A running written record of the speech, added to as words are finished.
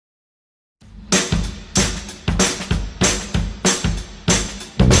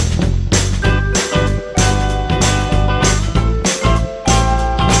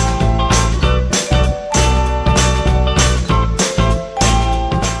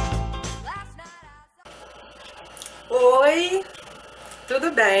Oi,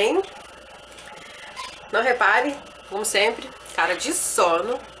 tudo bem? Não repare, como sempre, cara de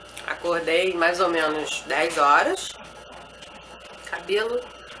sono. Acordei mais ou menos 10 horas. Cabelo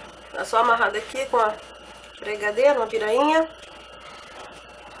tá só amarrado aqui com a pregadeira, uma pirainha.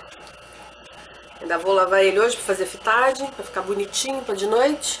 Ainda vou lavar ele hoje pra fazer fitagem, pra ficar bonitinho pra de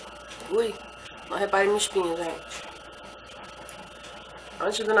noite. Ui, não repare minha espinha, gente.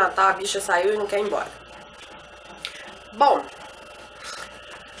 Antes do Natal a bicha saiu e não quer ir embora. Bom,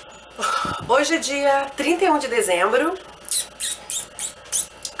 hoje é dia 31 de dezembro.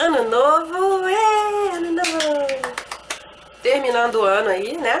 Ano novo, ano novo. Terminando o ano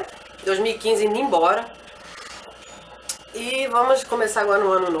aí, né? 2015 indo embora. E vamos começar agora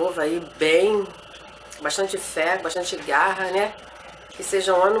no ano novo aí, bem, bastante fé, bastante garra, né? Que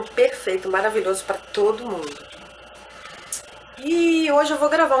seja um ano perfeito, maravilhoso para todo mundo. E hoje eu vou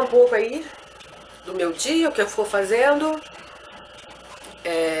gravar um pouco aí do meu dia, o que eu for fazendo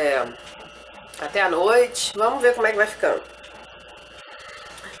até a noite. Vamos ver como é que vai ficando.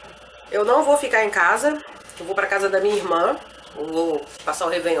 Eu não vou ficar em casa, eu vou para casa da minha irmã, eu vou passar o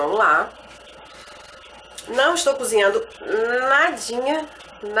Réveillon lá. Não estou cozinhando nadinha,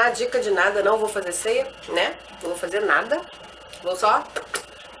 na dica de nada, não vou fazer ceia, né? Não vou fazer nada, vou só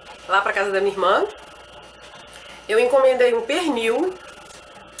lá para casa da minha irmã. Eu encomendei um pernil.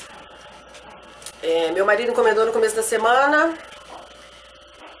 Meu marido encomendou no começo da semana.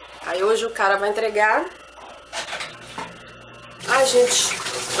 Aí hoje o cara vai entregar. Ai, gente,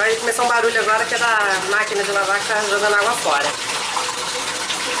 vai começar um barulho agora que é da máquina de lavar que tá jogando água fora.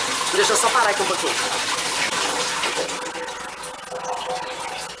 Deixa eu só parar aqui um pouquinho.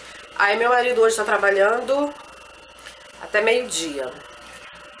 Aí meu marido hoje tá trabalhando até meio-dia.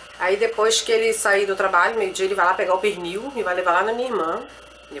 Aí depois que ele sair do trabalho, meio-dia, ele vai lá pegar o pernil e vai levar lá na minha irmã.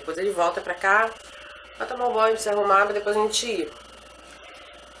 Depois ele volta pra cá, vai tomar um banho, se arrumar, pra depois a gente ir.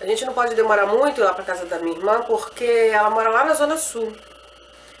 A gente não pode demorar muito lá pra casa da minha irmã, porque ela mora lá na Zona Sul.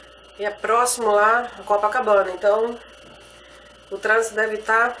 E é próximo lá a Copacabana, então o trânsito deve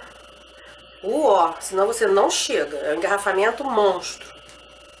estar senão você não chega. É um engarrafamento monstro.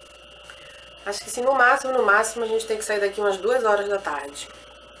 Acho que sim, no máximo a gente tem que sair daqui umas 2 horas da tarde.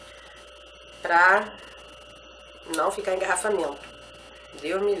 Pra não ficar engarrafamento.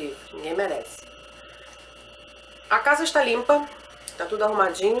 Deus me livre, ninguém merece. A casa está limpa, tá tudo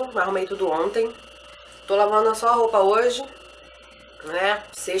arrumadinho, arrumei tudo ontem. Tô lavando só a roupa hoje, né?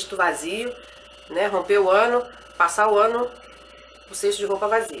 Cesto vazio, né? Romper o ano, passar o ano, o cesto de roupa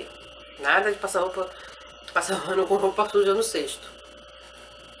vazia. Nada de passar o ano com roupa suja no cesto.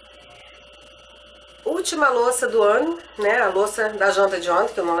 Última louça do ano, né? A louça da janta de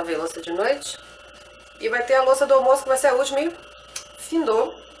ontem, que eu não lavei louça de noite. E vai ter a louça do almoço, que vai ser a última e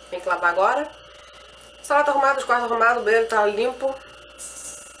findou. Tem que lavar agora. Sala tá arrumada, os quartos arrumados, o banheiro tá limpo.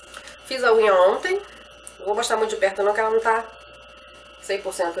 Fiz a unha ontem. Não vou mostrar muito de perto não, que ela não tá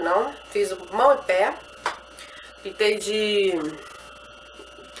 100% não. Fiz mão e pé. Pintei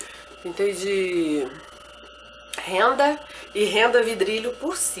de renda e renda vidrilho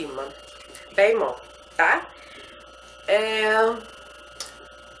por cima. Pé e mão, tá?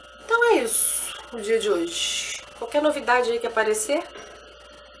 Então é isso, o dia de hoje. Qualquer novidade aí que aparecer,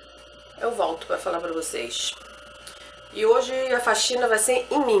 eu volto pra falar pra vocês. E hoje a faxina vai ser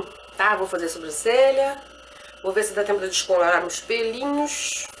em mim, tá? Vou fazer sobrancelha, vou ver se dá tempo de descolorar os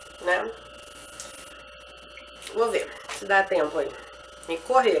pelinhos, né? Vou ver se dá tempo aí. Tem que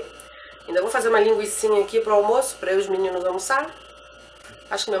correr. Ainda vou fazer uma linguicinha aqui pro almoço, pra eu e os meninos almoçar.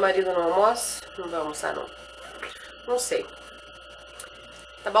 Acho que meu marido não almoça. Não vai almoçar, não. Não sei.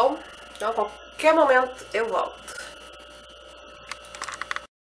 Tá bom? Então, a qualquer momento eu volto.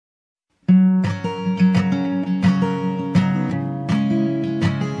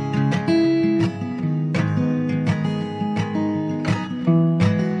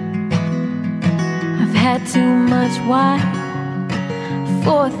 I've had too much wine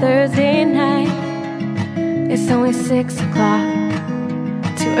for Thursday night. It's only 6 o'clock.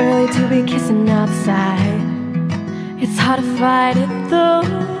 Too early to be kissing outside. It's hard to fight it though.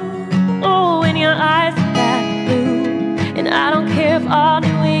 Oh, when your eyes are that blue. And I don't care if all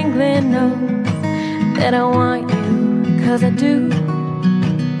New England knows that I want you, 'cause I do.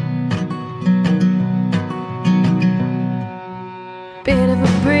 Bit of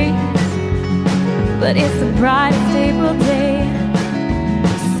a breeze, but it's the brightest April day.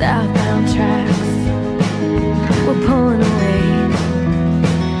 Southbound tracks, we're pulling away.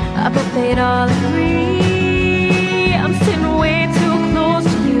 I bet they'd all agree I'm sitting way too close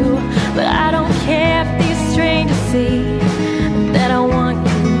to you. But I don't care if these strangers see that I want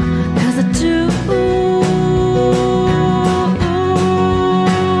you, 'cause I do.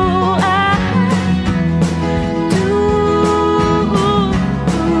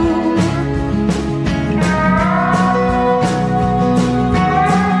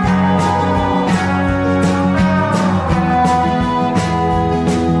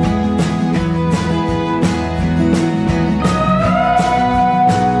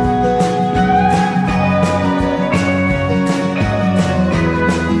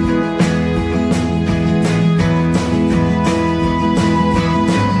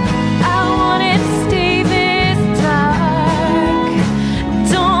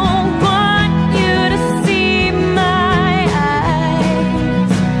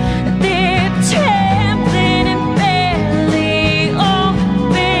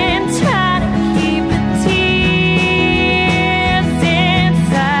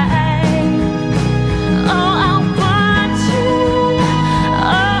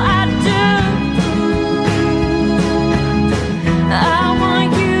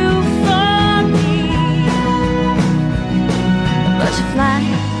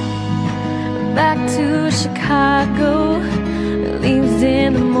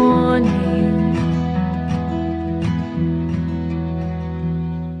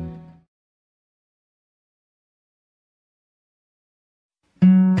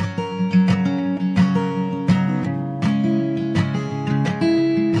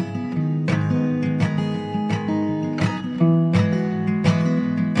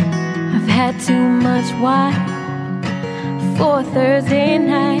 had too much wine for Thursday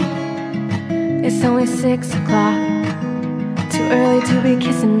night. It's only 6 o'clock, too early to be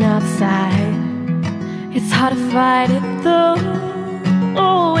kissing outside. It's hard to fight it though,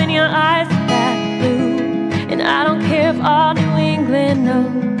 oh, when your eyes are that blue. And I don't care if all New England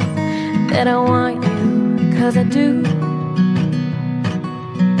knows that I want you, 'cause I do.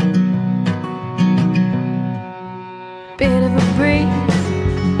 Bit of a breeze,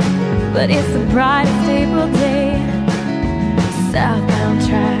 but it's the brightest April day. Southbound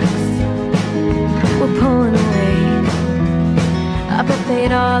tracks were pulling away. I bet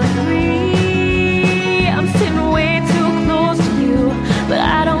they'd all agree I'm sitting way too close to you. But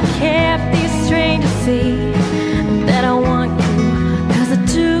I don't care if these strangers see that I want you, 'cause I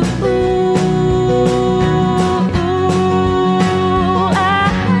do.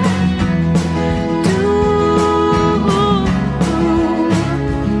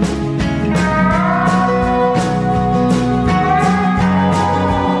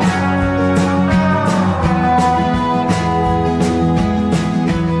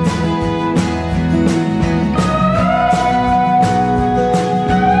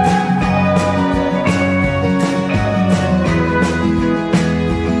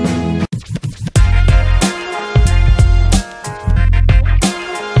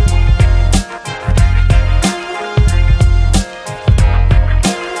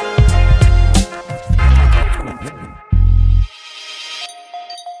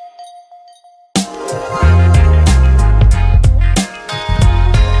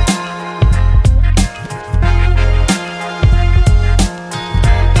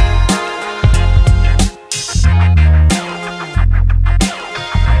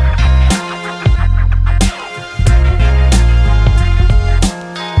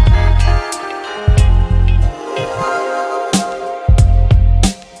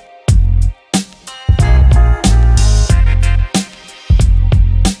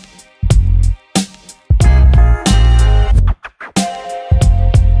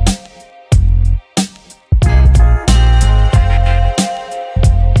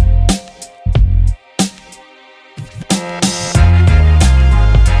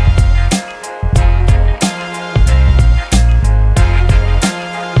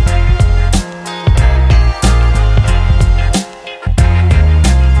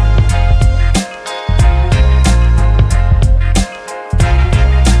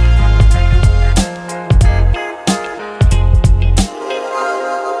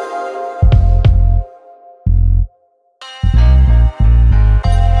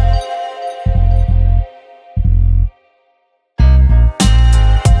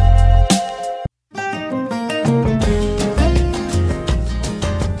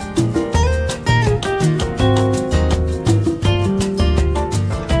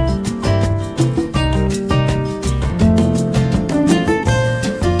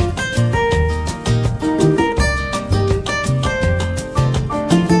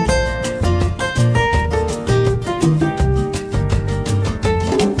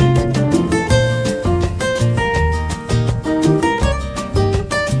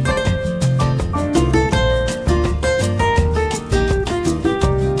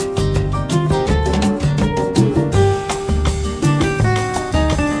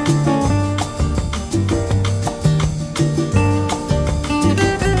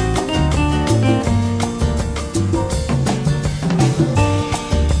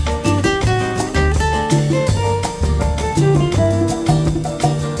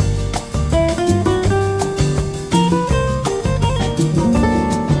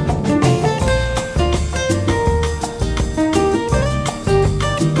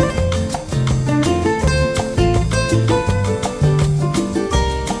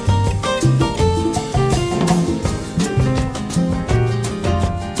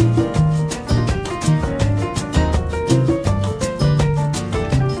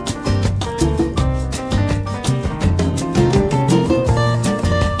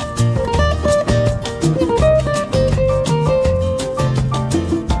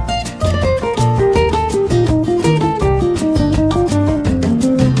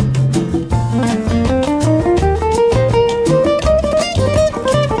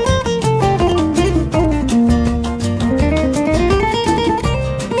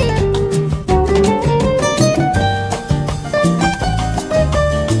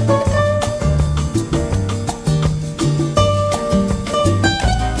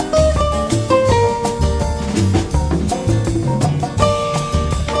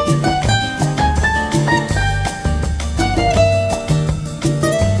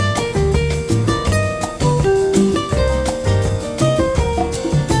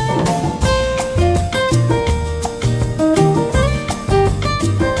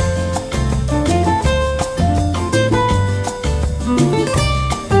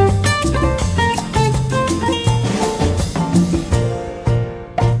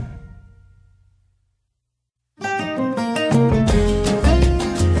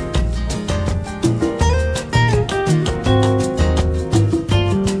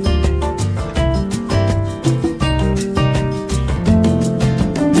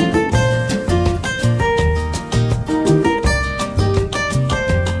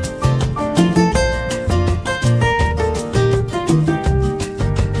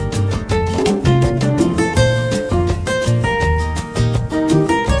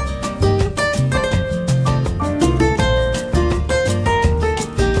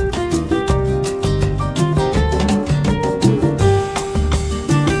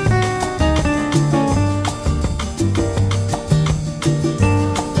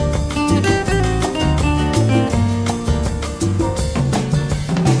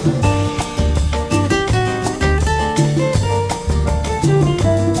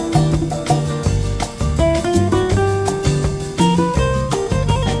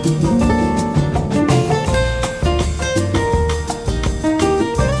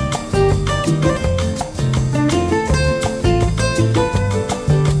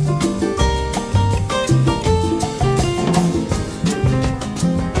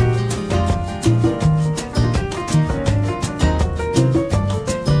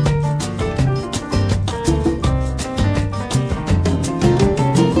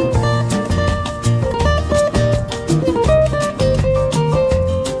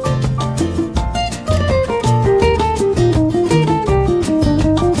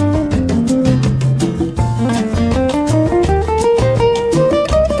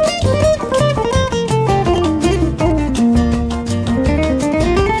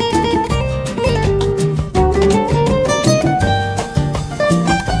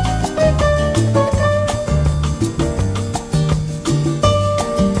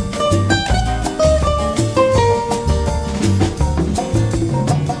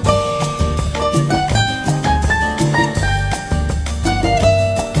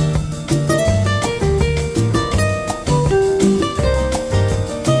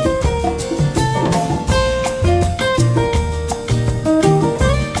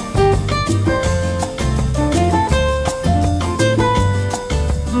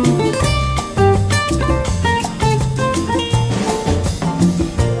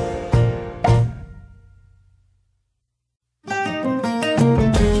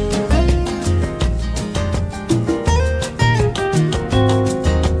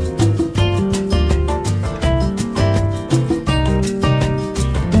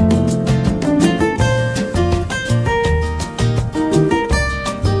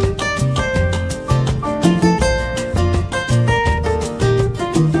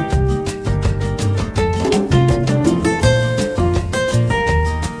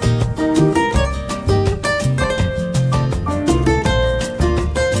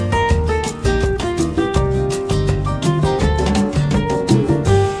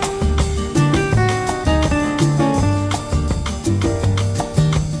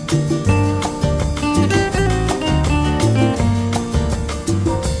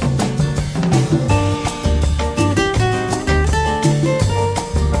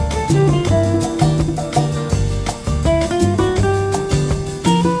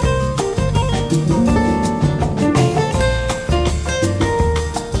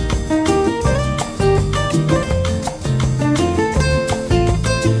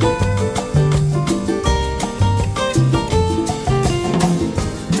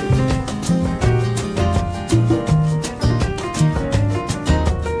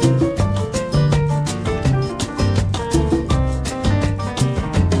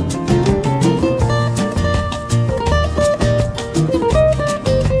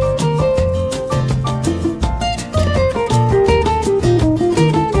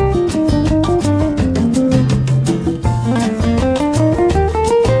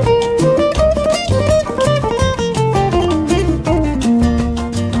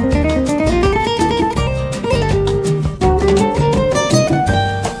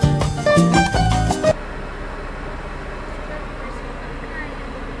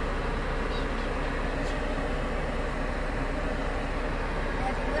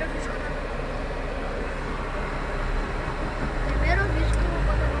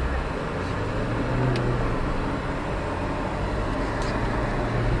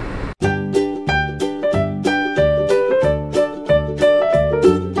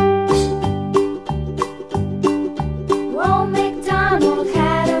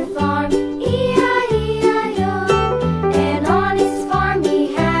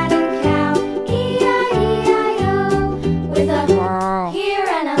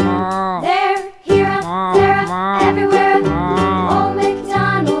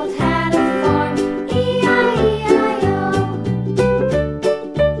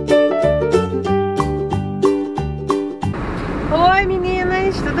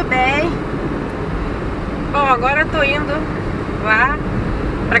 meninas, tudo bem? Bom, agora eu tô indo lá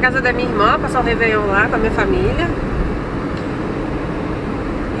pra casa da minha irmã, passar o Réveillon lá com a minha família.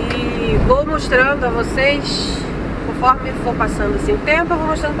 E vou mostrando a vocês, conforme for passando assim o tempo, eu vou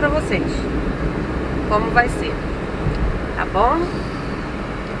mostrando pra vocês como vai ser, tá bom?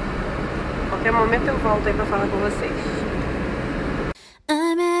 Qualquer momento eu volto aí pra falar com vocês.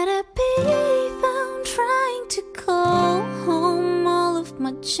 I'm at a payphone trying to call home. All of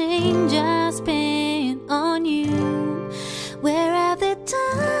my change I spent on you. Where have the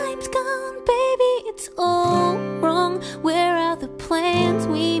times gone, baby? It's all wrong. Where are the plans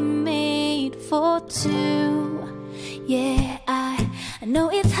we made for two? Yeah, I know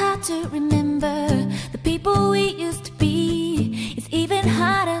it's hard to remember the people we used to be. It's even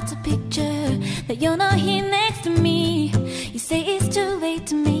harder to picture that you're not here next to me. You say it's too late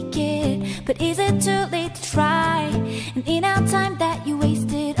to make it, but is it too late to try? And in our time that you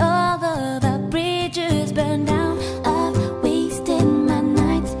wasted, all of our bridges burned down. I've wasted my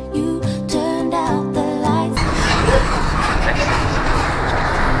nights, you turned out the lights.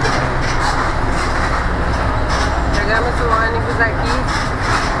 Pegamos o ônibus aqui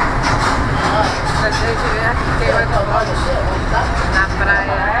pra gente ver quem vai tomar na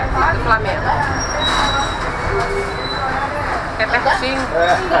praia do Flamengo. É pertinho.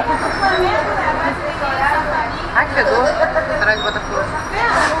 Ai, que fedor. Praia de Botafogo.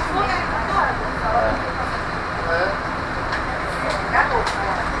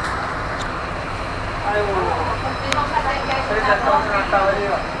 Aí o apresentação de Natal ali,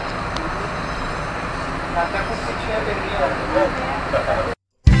 ó. Tá até com fitinha vermelha.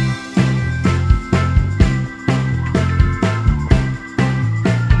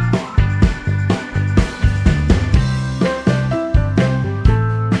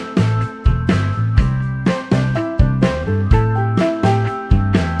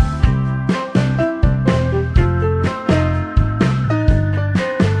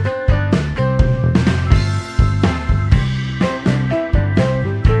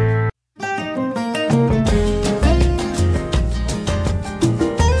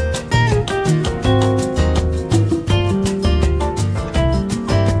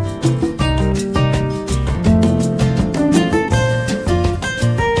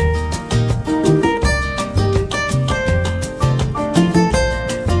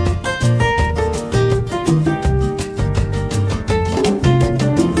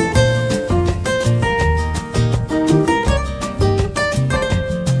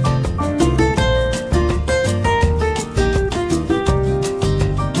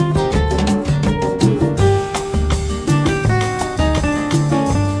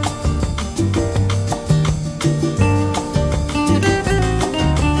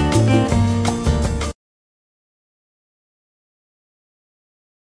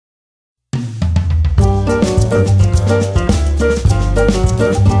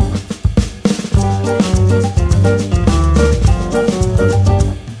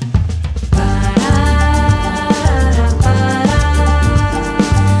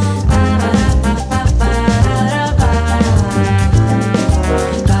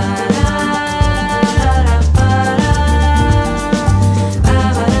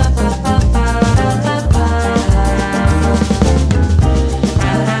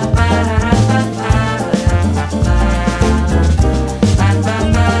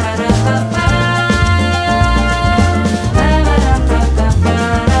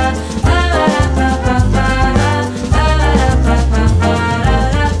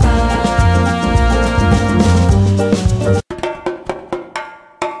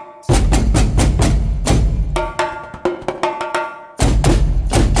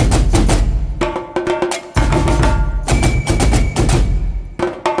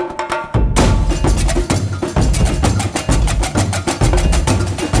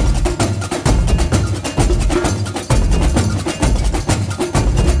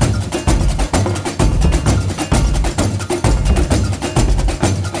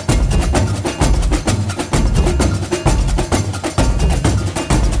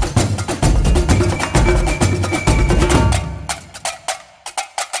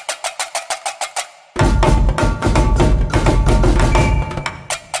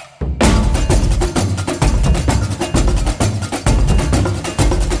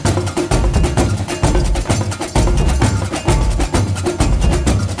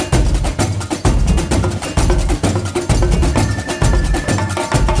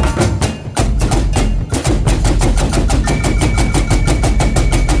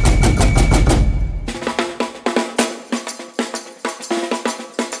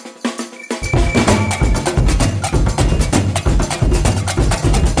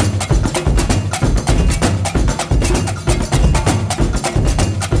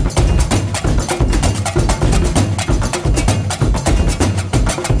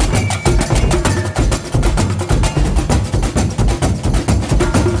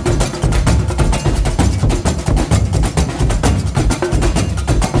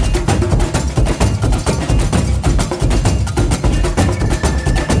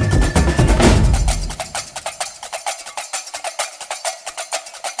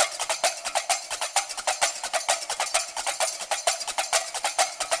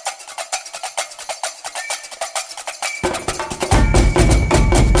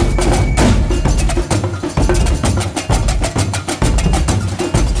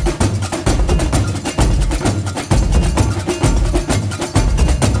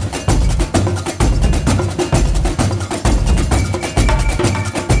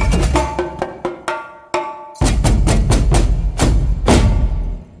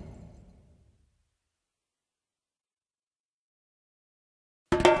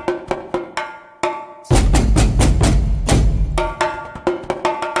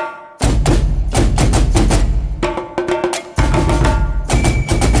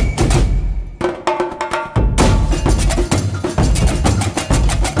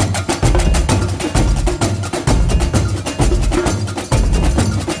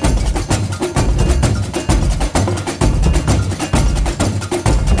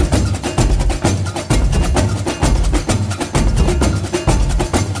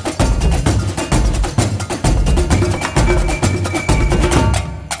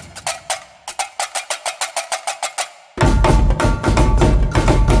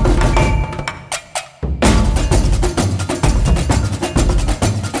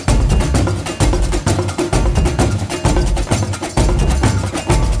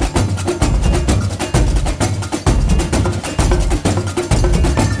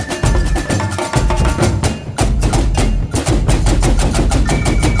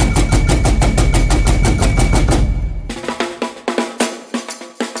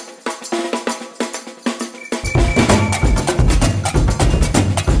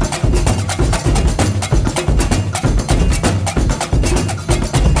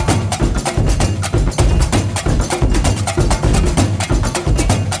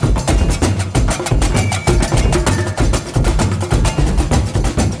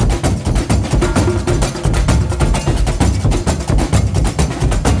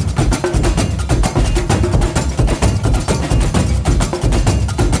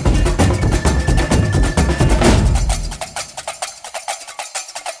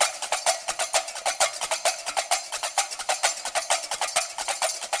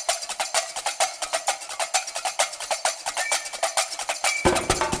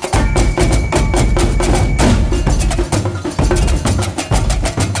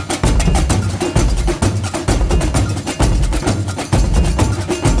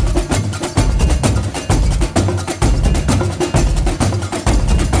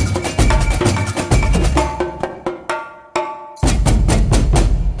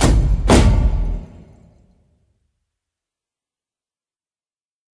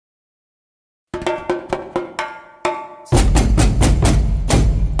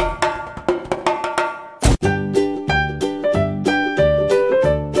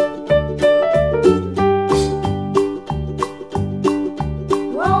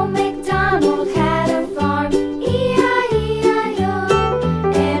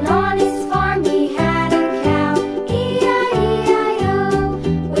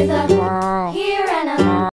 without